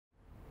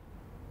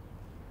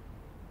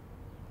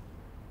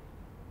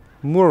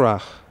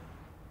Mooragh,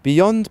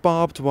 beyond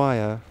barbed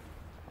wire,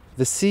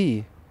 the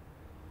sea,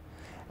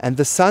 and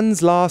the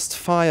sun's last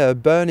fire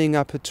burning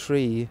up a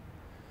tree,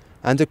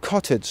 and a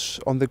cottage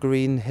on the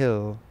green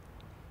hill.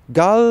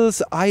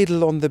 Gulls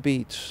idle on the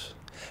beach,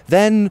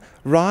 then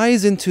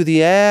rise into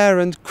the air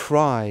and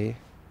cry.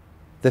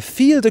 The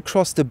field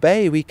across the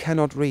bay we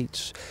cannot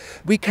reach.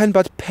 We can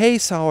but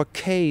pace our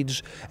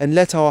cage and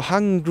let our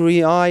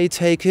hungry eye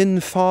take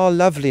in far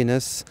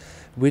loveliness,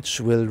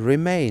 which will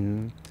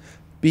remain.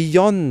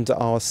 Beyond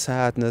our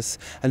sadness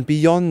and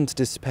beyond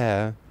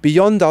despair,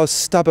 beyond our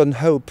stubborn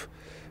hope,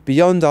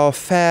 beyond our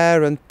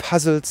fair and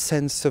puzzled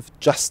sense of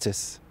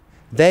justice.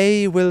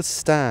 They will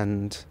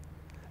stand,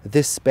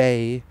 this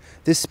bay,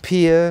 this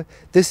pier,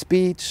 this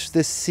beach,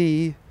 this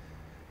sea,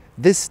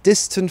 this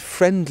distant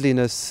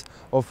friendliness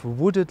of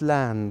wooded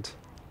land,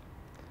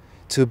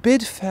 to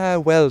bid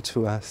farewell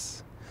to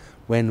us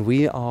when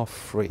we are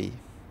free.